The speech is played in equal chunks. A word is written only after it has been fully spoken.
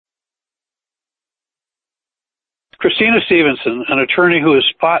Christina Stephenson, an attorney who has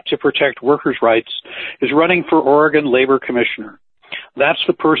fought to protect workers' rights, is running for Oregon Labor Commissioner. That's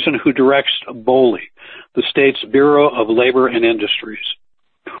the person who directs BOLI, the state's Bureau of Labor and Industries.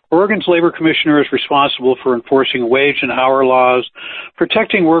 Oregon's Labor Commissioner is responsible for enforcing wage and hour laws,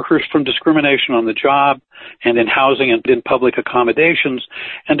 protecting workers from discrimination on the job and in housing and in public accommodations,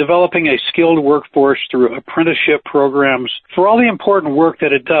 and developing a skilled workforce through apprenticeship programs. For all the important work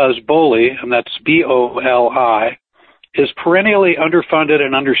that it does, BOLI, and that's B-O-L-I, is perennially underfunded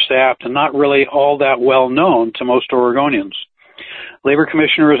and understaffed and not really all that well known to most Oregonians. Labor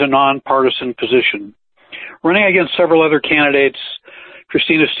Commissioner is a nonpartisan position. Running against several other candidates,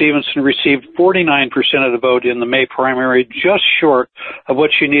 Christina Stephenson received 49% of the vote in the May primary, just short of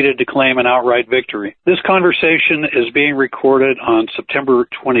what she needed to claim an outright victory. This conversation is being recorded on September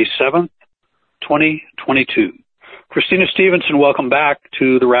 27th, 2022. Christina Stephenson, welcome back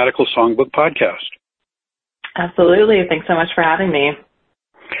to the Radical Songbook Podcast. Absolutely. Thanks so much for having me.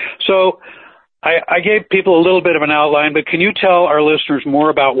 So I gave people a little bit of an outline, but can you tell our listeners more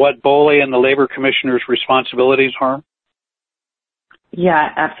about what BOLI and the Labor Commissioner's responsibilities are? Yeah,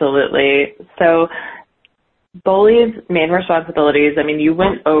 absolutely. So BOLI's main responsibilities, you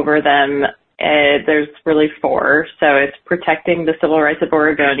went over them. There's really four. So it's protecting the civil rights of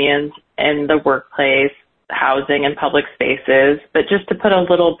Oregonians in the workplace, housing, and public spaces. But just to put a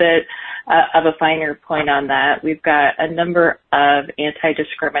little bit of a finer point on that, we've got a number of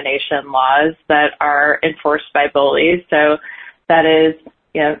anti-discrimination laws that are enforced by BOLI. So that is,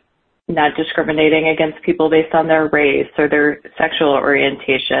 not discriminating against people based on their race or their sexual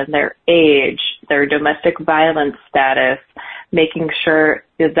orientation, their age, their domestic violence status, making sure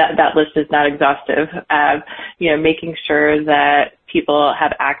that list is not exhaustive, making sure that people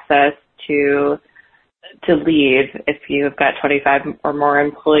have access to leave. If you've got 25 or more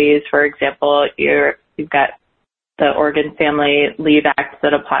employees, for example, you've got the Oregon Family Leave Act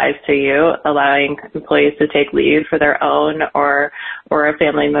that applies to you, allowing employees to take leave for their own or a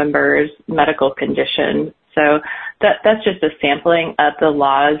family member's medical condition. So that's just a sampling of the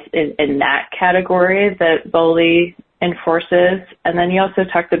laws in that category that BOLI enforces. And then you also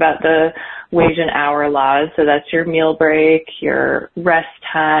talked about the wage and hour laws. So that's your meal break, your rest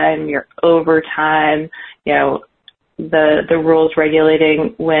time, your overtime, the rules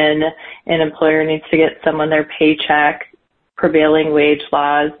regulating when an employer needs to get someone their paycheck, prevailing wage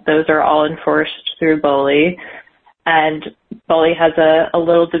laws. Those are all enforced through BOLI. And BOLI has a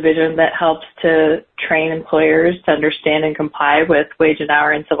little division that helps to train employers to understand and comply with wage and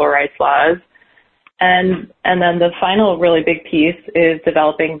hour and civil rights laws. And then the final really big piece is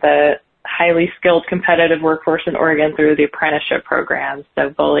developing the highly skilled competitive workforce in Oregon through the apprenticeship programs. So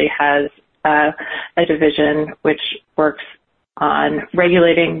BOLI has a division which works on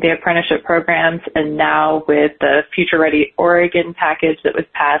regulating the apprenticeship programs, and now with the Future Ready Oregon package that was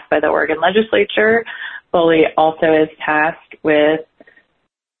passed by the Oregon legislature, BOLI also is tasked with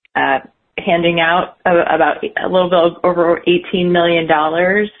handing out about a little bit over $18 million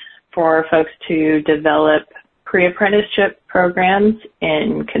for folks to develop pre-apprenticeship programs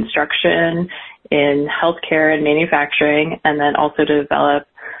in construction, in healthcare and manufacturing, and then also to develop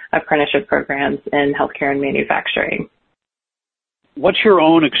apprenticeship programs in healthcare and manufacturing. What's your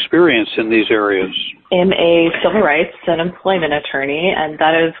own experience in these areas? I'm a civil rights and employment attorney, and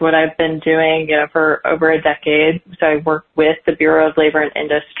that is what I've been doing for over a decade. So I work with the Bureau of Labor and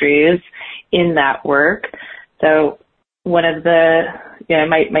Industries in that work. So one of the,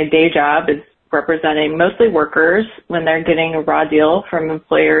 my day job is representing mostly workers when they're getting a raw deal from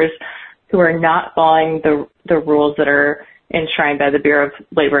employers who are not following the rules that are enshrined by the Bureau of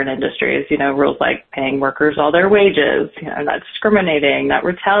Labor and Industries, rules like paying workers all their wages, not discriminating, not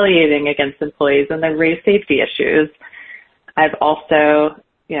retaliating against employees, and then raise safety issues. I've also,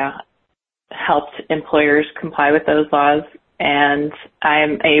 helped employers comply with those laws, and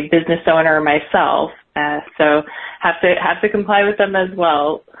I'm a business owner myself, so have to comply with them as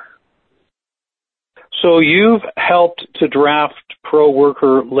well. So you've helped to draft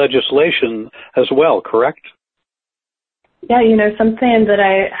pro-worker legislation as well, correct? Yeah, something that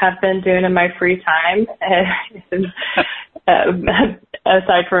I have been doing in my free time,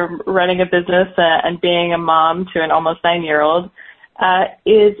 aside from running a business and being a mom to an almost 9-year-old,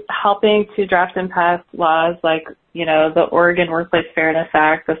 is helping to draft and pass laws like, the Oregon Workplace Fairness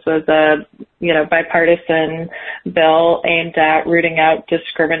Act. This was a, bipartisan bill aimed at rooting out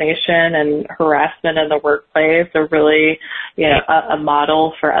discrimination and harassment in the workplace, or really, a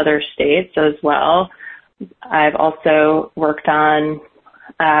model for other states as well. I've also worked on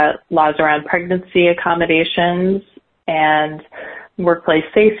laws around pregnancy accommodations and workplace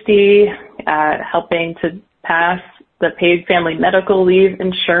safety, helping to pass the paid family medical leave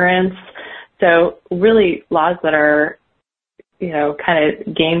insurance. So really laws that are, kind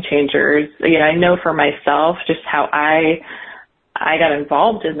of game changers. I know for myself just how I got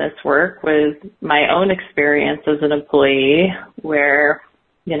involved in this work with my own experience as an employee where,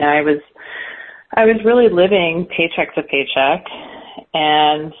 I was really living paycheck to paycheck.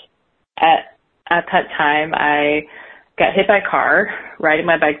 And at that time I got hit by a car riding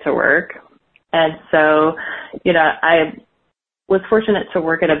my bike to work. And so, I was fortunate to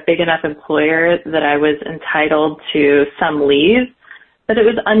work at a big enough employer that I was entitled to some leave, but it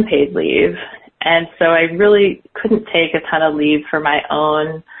was unpaid leave. And so I really couldn't take a ton of leave for my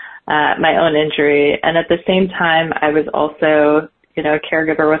own injury. And at the same time, I was also, a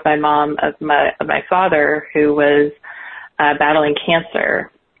caregiver with my mom of my father who was battling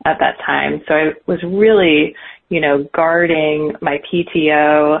cancer at that time. So I was really, guarding my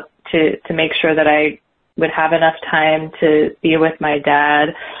PTO to make sure that I would have enough time to be with my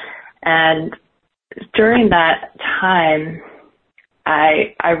dad. And during that time,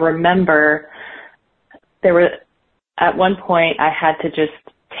 I remember at one point I had to just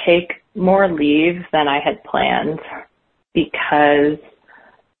take more leave than I had planned because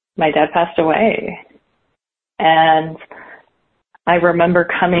my dad passed away. And I remember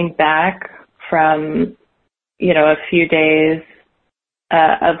coming back from, a few days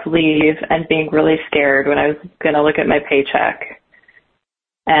of leave and being really scared when I was going to look at my paycheck.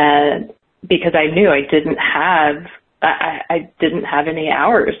 And because I knew I didn't have any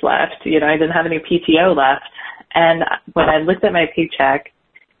hours left, I didn't have any PTO left. And when I looked at my paycheck,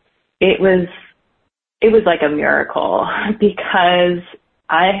 it was like a miracle because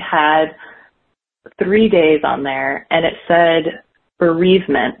I had 3 days on there and it said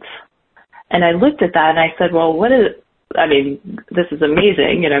bereavement. And I looked at that and I said, well, this is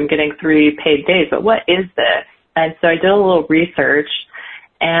amazing. I'm getting 3 paid days, but what is this? And so I did a little research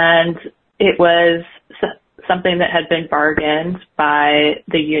and it was something that had been bargained by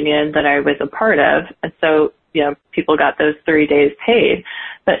the union that I was a part of. And so, people got those 3 days paid.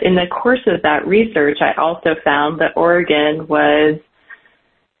 But in the course of that research, I also found that Oregon was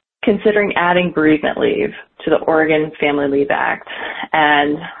considering adding bereavement leave to the Oregon Family Leave Act.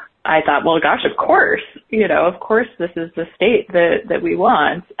 And I thought, well, gosh, of course, of course this is the state that we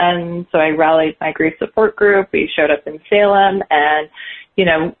want. And so I rallied my grief support group. We showed up in Salem and,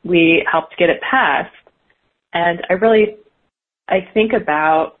 we helped get it passed. And I think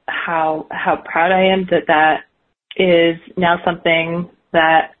about how proud I am that is now something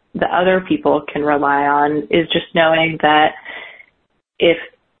that the other people can rely on, is just knowing that if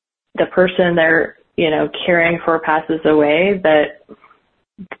the person they're, caring for passes away, that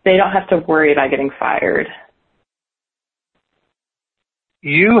they don't have to worry about getting fired.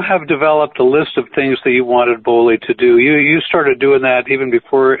 You have developed a list of things that you wanted BOLI to do. You started doing that even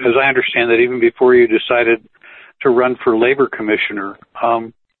before, as I understand that, even before you decided to run for labor commissioner.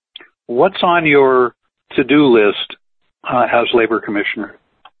 What's on your to-do list as labor commissioner?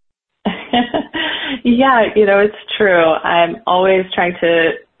 Yeah, it's true. I'm always trying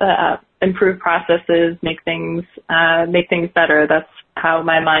to improve processes, make things better. That's how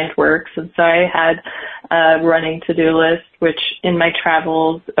my mind works. And so I had a running to-do list, which in my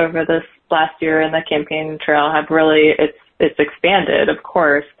travels over this last year in the campaign trail have really, it's expanded, of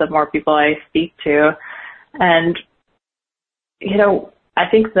course, the more people I speak to. And, I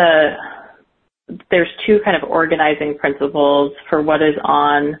think there's 2 kind of organizing principles for what is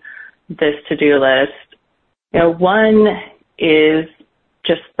on this to-do list. One is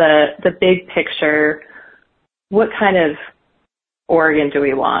just the big picture. What kind of Oregon do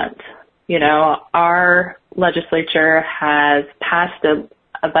we want? Our legislature has passed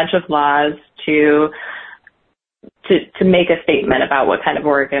a bunch of laws to make a statement about what kind of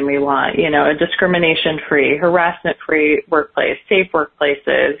Oregon we want, a discrimination-free, harassment-free workplace, safe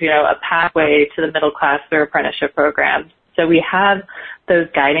workplaces, a pathway to the middle class through apprenticeship programs. So we have those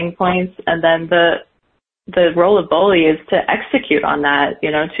guiding points, and then the role of BOLI is to execute on that,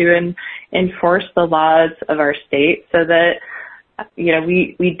 to enforce the laws of our state so that,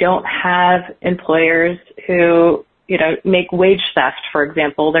 we don't have employers who, make wage theft, for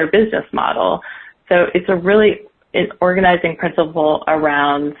example, their business model. So it's an organizing principle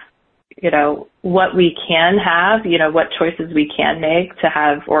around, what we can have, what choices we can make to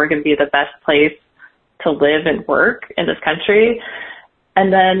have Oregon be the best place to live and work in this country.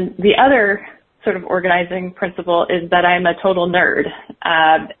 And then the other sort of organizing principle is that I'm a total nerd.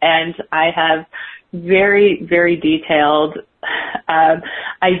 And I have very, very detailed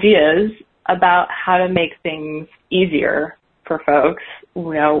ideas about how to make things easier for folks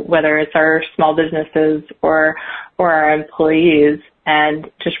whether it's our small businesses or our employees, and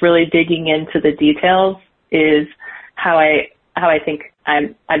just really digging into the details is how I think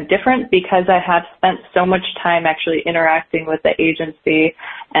I'm different, because I have spent so much time actually interacting with the agency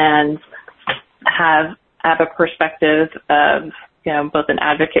and have a perspective of, both an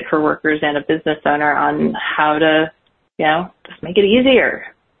advocate for workers and a business owner on how to, just make it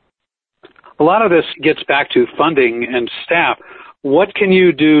easier. A lot of this gets back to funding and staff. What can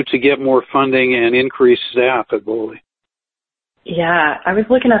you do to get more funding and increase staff at Boley? Yeah, I was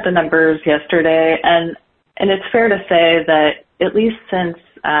looking at the numbers yesterday, and it's fair to say that at least since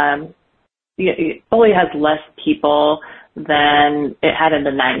Boley has less people than it had in the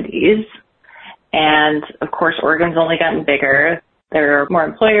 90s, and of course Oregon's only gotten bigger. There are more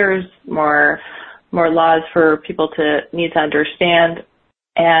employers, more laws for people to need to understand,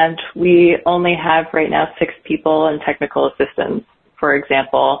 and we only have right now 6 people and technical assistants, for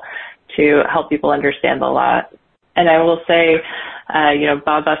example, to help people understand the law. And I will say,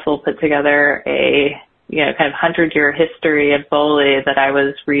 Bob Bussell put together a kind of 100-year history of Boley that I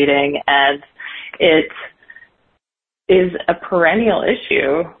was reading, and it is a perennial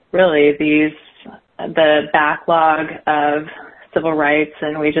issue, really. The backlog of civil rights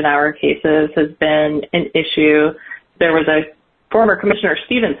and wage and hour cases has been an issue. There was a former Commissioner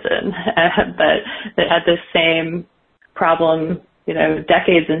Stephenson that had the same problem,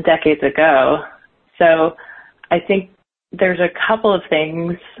 decades and decades ago. So I think there's a couple of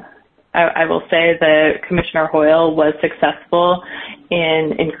things. I will say that Commissioner Hoyle was successful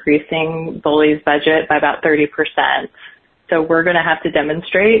in increasing Boley's budget by about 30%. So we're going to have to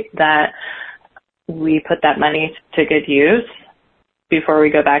demonstrate that we put that money to good use before we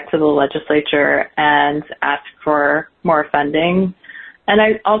go back to the legislature and ask for more funding. And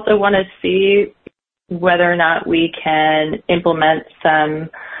I also want to see whether or not we can implement some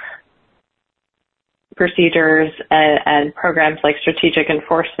procedures and programs like strategic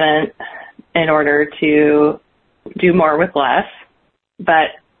enforcement in order to do more with less. But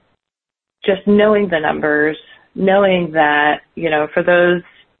just knowing the numbers, knowing that, for those,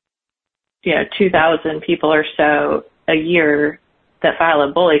 2,000 people or so a year that file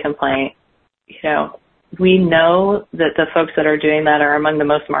a Boley complaint, we know that the folks that are doing that are among the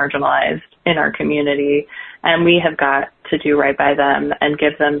most marginalized in our community, and we have got to do right by them and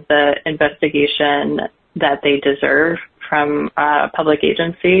give them the investigation that they deserve from a public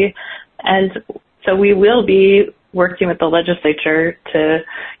agency. And so we will be working with the legislature to,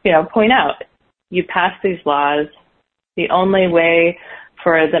 point out, you pass these laws, the only way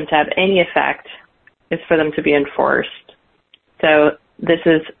for them to have any effect is for them to be enforced. So this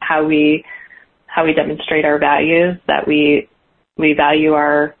is how we demonstrate our values, that we value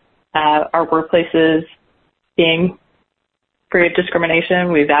our workplaces being free of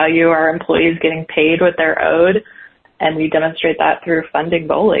discrimination. We value our employees getting paid what they're owed, and we demonstrate that through funding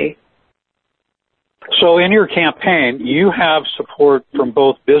Boley. So in your campaign, you have support from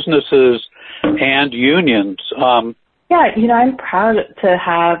both businesses and unions. I'm proud to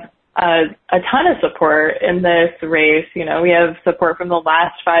have a ton of support in this race. We have support from the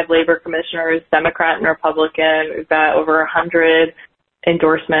last 5 labor commissioners, Democrat and Republican. We've got over 100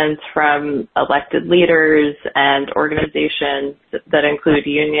 endorsements from elected leaders and organizations that include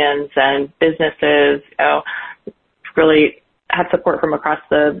unions and businesses. Really have support from across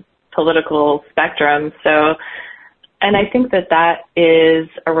the political spectrum. So, and I think that is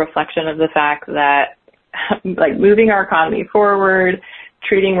a reflection of the fact that, like, moving our economy forward,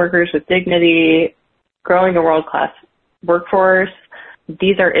 treating workers with dignity, growing a world-class workforce,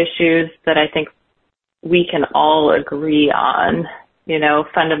 these are issues that I think we can all agree on.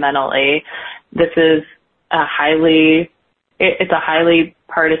 Fundamentally, this is it's a highly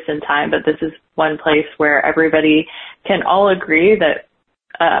partisan time, but this is one place where everybody can all agree that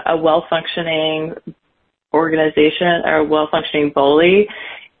a well-functioning organization or a well-functioning Boley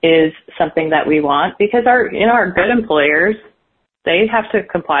is something that we want, because our good employers, they have to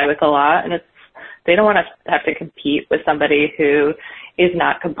comply with the law, and they don't want to have to compete with somebody who is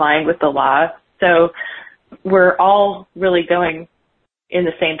not complying with the law. So we're all really going in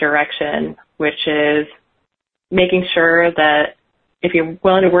the same direction, which is making sure that if you're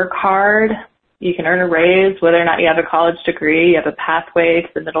willing to work hard, you can earn a raise, whether or not you have a college degree, you have a pathway to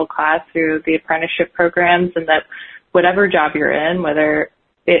the middle class through the apprenticeship programs, and that whatever job you're in, whether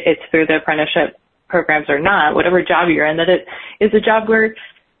it's through the apprenticeship programs or not, whatever job you're in, that it is a job where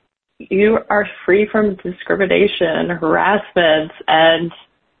you are free from discrimination, harassment, and,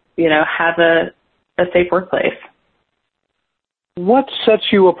 have a safe workplace. What sets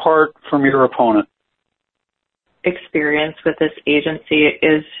you apart from your opponent? experience with this agency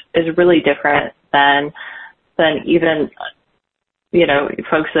is really different than even,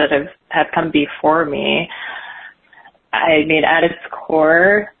 folks that have come before me. I mean, at its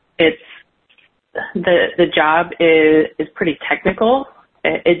core, it's the job is pretty technical,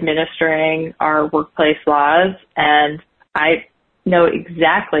 administering our workplace laws, and I know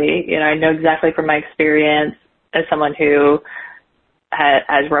exactly from my experience as someone who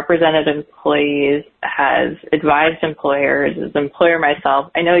has represented employees, has advised employers, as an employer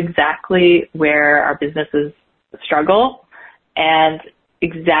myself. I know exactly where our businesses struggle and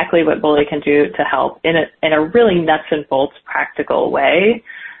exactly what Bully can do to help in a really nuts and bolts practical way.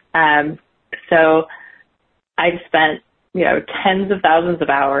 So I've spent, tens of thousands of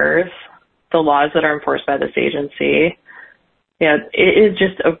hours, the laws that are enforced by this agency. It is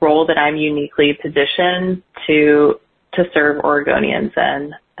just a role that I'm uniquely positioned to serve Oregonians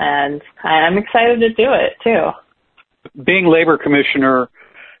in, and I'm excited to do it too. Being labor commissioner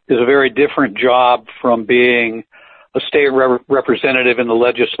is a very different job from being a state representative in the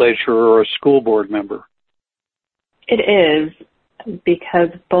legislature or a school board member. It is, because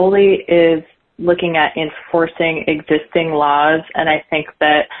Bully is looking at enforcing existing laws, and I think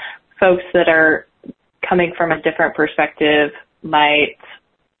that folks that are coming from a different perspective might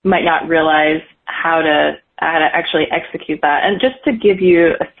not realize how to actually execute that. And just to give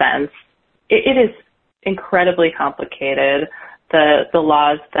you a sense, it is incredibly complicated, the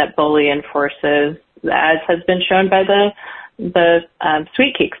laws that Bully enforces, as has been shown by the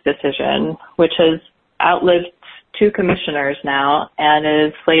Sweet Cakes decision, which has outlived 2 commissioners now and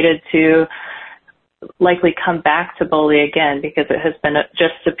is slated to likely come back to Bully again, because it has been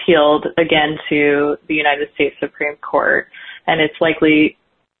just appealed again to the United States Supreme Court, and it's likely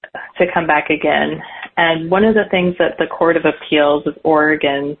to come back again. And one of the things that the Court of Appeals of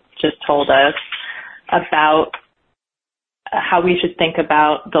Oregon just told us about how we should think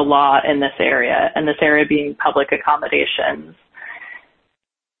about the law in this area, and this area being public accommodations.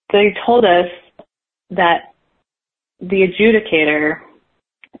 They told us that the adjudicator,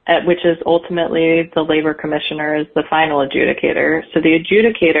 which is ultimately the labor commissioner, is the final adjudicator. So the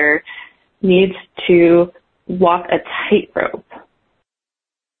adjudicator needs to walk a tightrope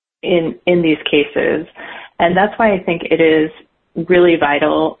in these cases. And that's why I think it is really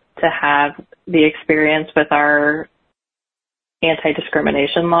vital to have the experience with our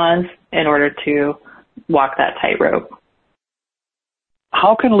anti-discrimination laws in order to walk that tightrope.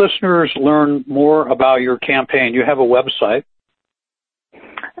 How can listeners learn more about your campaign? You have a website.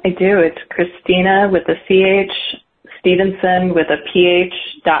 I do. It's Christina with a CH, Stephenson with a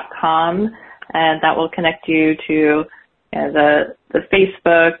PH.com, and that will connect you to the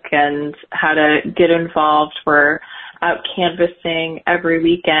Facebook and how to get involved. We're out canvassing every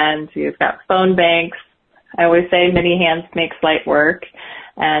weekend. We've got phone banks. I always say many hands make light work,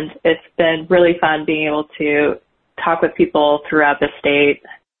 and it's been really fun being able to talk with people throughout the state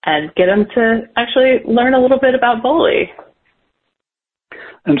and get them to actually learn a little bit about Bully.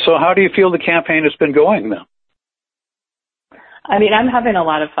 And so how do you feel the campaign has been going then? I mean, I'm having a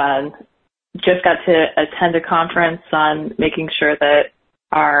lot of fun. Just got to attend a conference on making sure that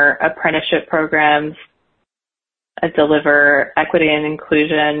our apprenticeship programs deliver equity and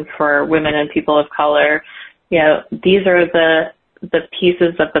inclusion for women and people of color. These are the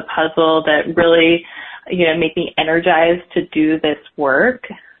pieces of the puzzle that really, make me energized to do this work.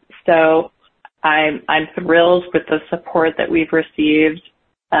 So I'm thrilled with the support that we've received,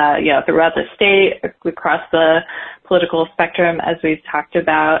 throughout the state, across the political spectrum, as we've talked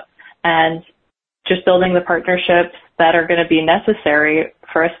about, and just building the partnerships that are going to be necessary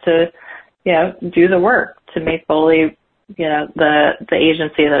for us to, do the work to make Bully, the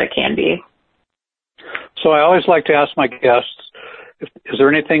agency that it can be. So I always like to ask my guests, is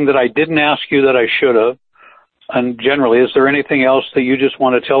there anything that I didn't ask you that I should have? And generally, is there anything else that you just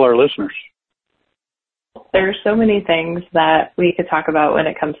want to tell our listeners? There are so many things that we could talk about when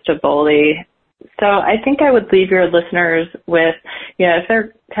it comes to Bully. So I think I would leave your listeners with, if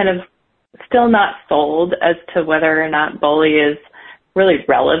they're kind of still not sold as to whether or not Bully is really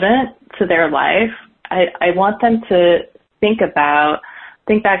relevant to their life, I want them to think back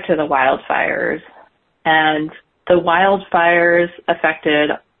to the wildfires. And the wildfires affected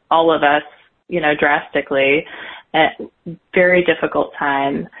all of us, drastically at a very difficult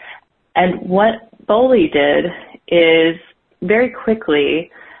time. And what Bully did is very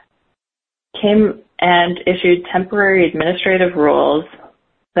quickly came and issued temporary administrative rules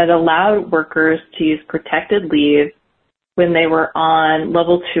that allowed workers to use protected leave when they were on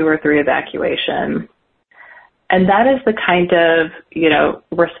level 2 or 3 evacuation. And that is the kind of,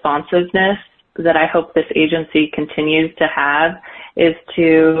 responsiveness that I hope this agency continues to have is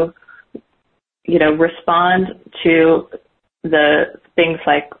to, respond to the things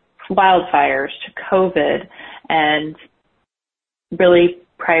like wildfires, to COVID, and really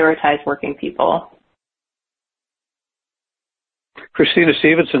prioritize working people. Christina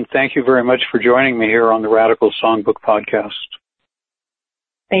Stephenson, thank you very much for joining me here on the Radical Songbook Podcast.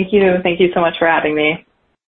 Thank you. Thank you so much for having me.